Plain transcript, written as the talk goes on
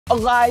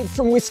Alive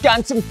from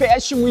Wisconsin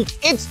Fashion Week,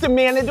 it's the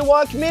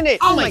Manitowoc Minute.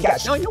 Oh my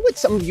gosh. Now I know what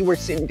some of you were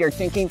sitting there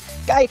thinking,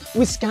 guy,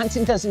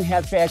 Wisconsin doesn't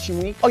have Fashion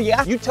Week. Oh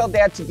yeah? You tell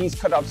that to these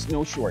cut-off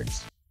snow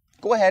shorts.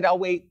 Go ahead, I'll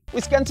wait.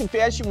 Wisconsin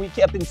Fashion Week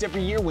happens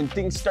every year when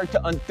things start to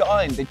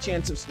unthaw and the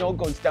chance of snow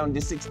goes down to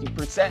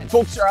 60%.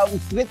 Folks are out in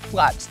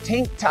flip-flops,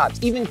 tank tops,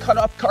 even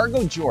cut-off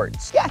cargo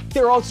jorts. Yeah,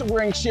 they're also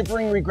wearing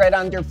shivering regret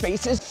on their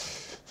faces.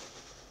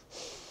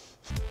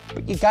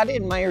 But you gotta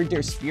admire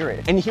their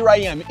spirit. And here I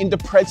am in the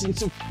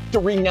presence of the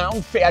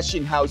renowned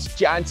fashion house,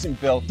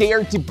 Johnsonville. They are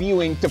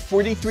debuting the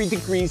 43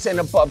 degrees and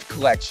above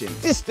collection.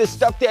 This is the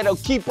stuff that'll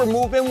keep her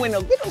moving when a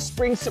little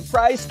spring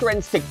surprise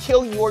threatens to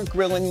kill your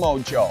grilling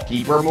mojo.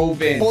 Keep her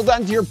moving. Hold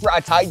on to your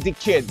brat, hide the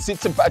kids.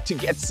 It's about to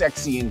get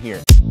sexy in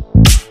here.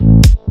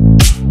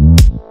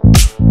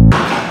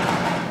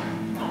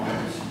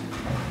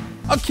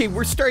 Okay,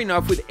 we're starting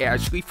off with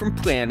Ashley from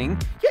planning.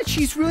 Yeah,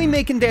 she's really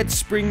making that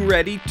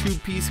spring-ready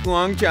two-piece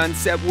long john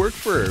set work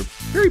for her.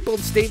 Very bold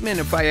statement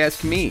if I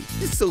ask me.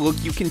 This is a look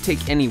you can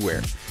take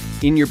anywhere.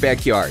 In your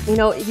backyard. You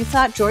know, you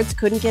thought jorts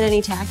couldn't get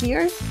any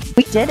tackier?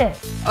 We did it.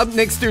 Up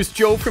next, there's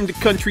Joe from the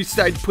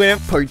Countryside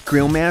Plant. Part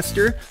grill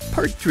master,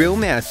 part drill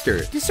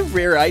master. This is a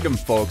rare item,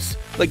 folks.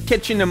 Like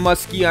catching a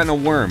muskie on a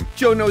worm.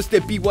 Joe knows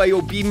that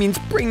BYOB means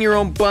bring your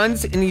own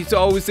buns, and he's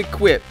always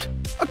equipped.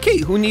 Okay,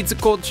 who needs a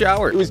cold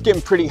shower? It was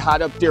getting pretty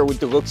hot up there with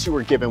the looks you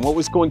were giving. What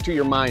was going through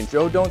your mind?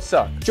 Joe don't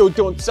suck. Joe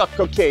don't suck,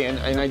 okay,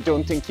 and I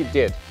don't think you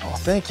did. Oh,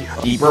 thank you.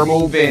 Keep her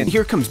moving.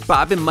 Here comes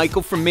Bob and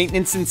Michael from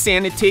Maintenance and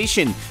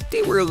Sanitation.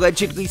 They were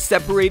allegedly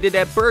separated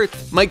at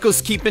birth.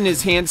 Michael's keeping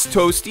his hands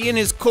toasty and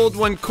his cold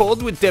one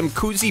cold with them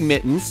koozie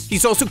mittens.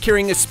 He's also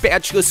carrying a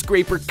spatula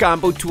scraper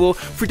combo tool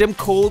for them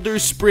colder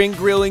spring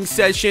grilling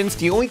sessions.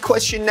 The only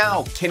question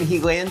now, can he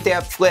land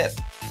that flip?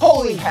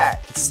 Holy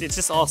heck! It's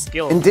just all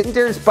skill. And then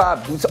there's Bob,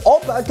 who's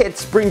all about that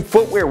spring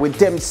footwear with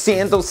them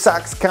sandal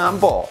socks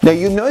combo. Now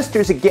you notice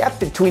there's a gap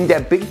between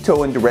that big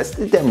toe and the rest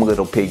of them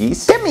little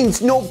piggies. That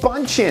means no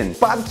bunching.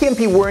 Bob can't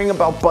be worrying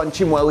about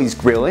bunching while he's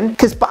grilling,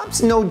 cause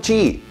Bob's an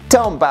OG.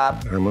 Tell him,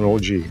 Bob. I'm an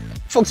OG.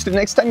 Folks, the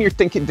next time you're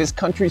thinking this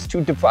country's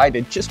too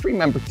divided, just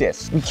remember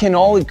this. We can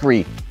all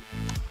agree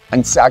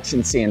on socks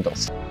and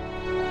sandals.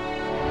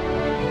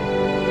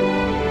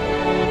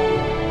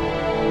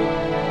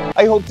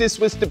 I hope this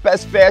was the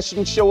best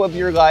fashion show of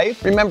your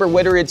life. Remember,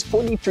 whether it's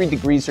 43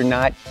 degrees or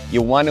not,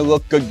 you want to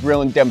look good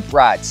grilling them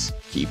brats.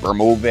 Keep her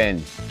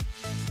moving.